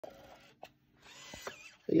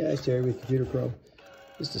Hey guys, Terry with Computer Pro.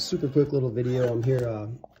 Just a super quick little video. I'm here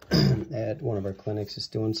at one of our clinics,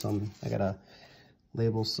 just doing some, I gotta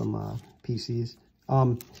label some PCs.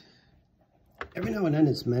 Every now and then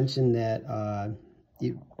it's mentioned that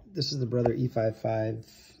this is the Brother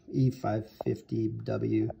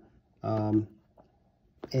e550w,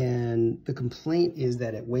 and the complaint is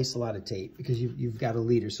that it wastes a lot of tape because you've got a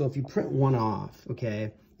leader. So if you print one off,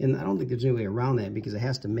 okay, and I don't think there's any way around that because it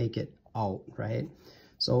has to make it out, right?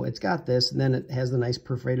 So it's got this, and then it has the nice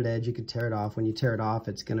perforated edge. You can tear it off. When you tear it off,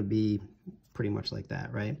 it's going to be pretty much like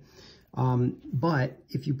that, right? But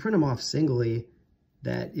if you print them off singly,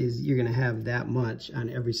 you're going to have that much on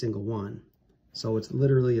every single one. So it's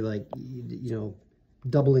literally like, you know,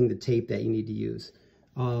 doubling the tape that you need to use.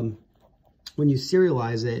 When you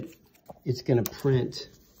serialize it, it's going to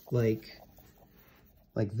print like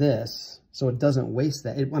this, so it doesn't waste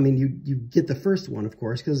that. I mean, you get the first one, of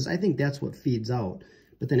course, because I think that's what feeds out.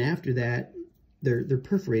 But then after that, they're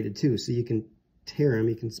perforated too, so you can tear them.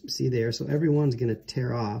 You can see there. So everyone's going to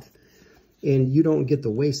tear off, and you don't get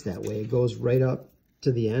the waste that way. It goes right up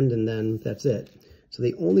to the end, and then that's it. So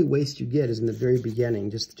the only waste you get is in the very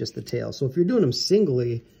beginning, just the tail. So if you're doing them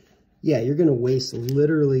singly, yeah, you're going to waste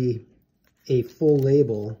literally a full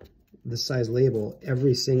label, this size label,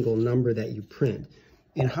 every single number that you print.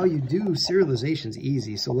 And how you do serialization is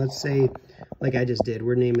easy. So let's say, like I just did,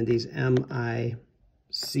 we're naming these MIC,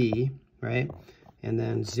 right? And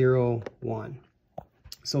then 0, 1.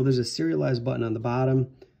 So there's a serialize button on the bottom.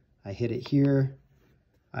 I hit it here.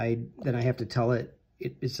 Then I have to tell it,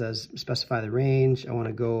 it says specify the range. I want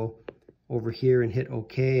to go over here and hit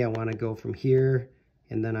OK. I want to go from here,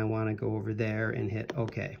 and then I want to go over there and hit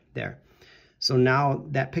OK. There. So now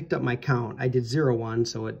that picked up my count. I did 0, 1,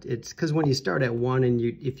 so it's because when you start at 1 and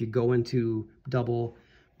if you go into double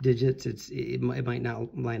digits, it might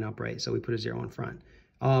not line up right. So we put a 0 in front.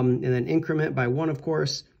 And then increment by 1, of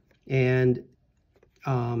course. And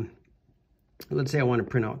let's say I want to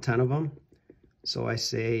print out 10 of them. So I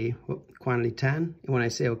say quantity 10. And when I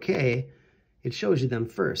say OK, it shows you them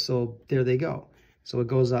first. So there they go. So it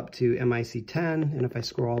goes up to MIC 10. And if I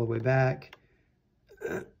scroll all the way back,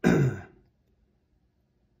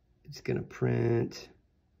 it's going to print.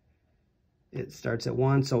 It starts at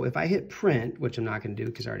 1. So if I hit print, which I'm not going to do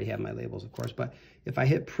because I already have my labels, of course, but if I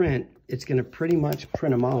hit print, it's going to pretty much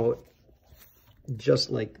print them out just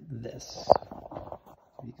like this.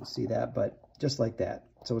 You can see that, but just like that.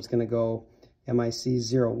 So it's going to go MIC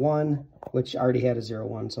 0, 1, which I already had a 0,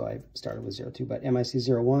 1, so I started with 0, 2, but MIC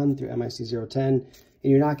 0, 1 through MIC 0, 10, and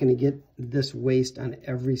you're not going to get this waste on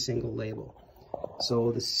every single label.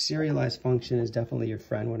 So the serialize function is definitely your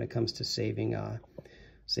friend when it comes to saving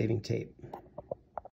tape.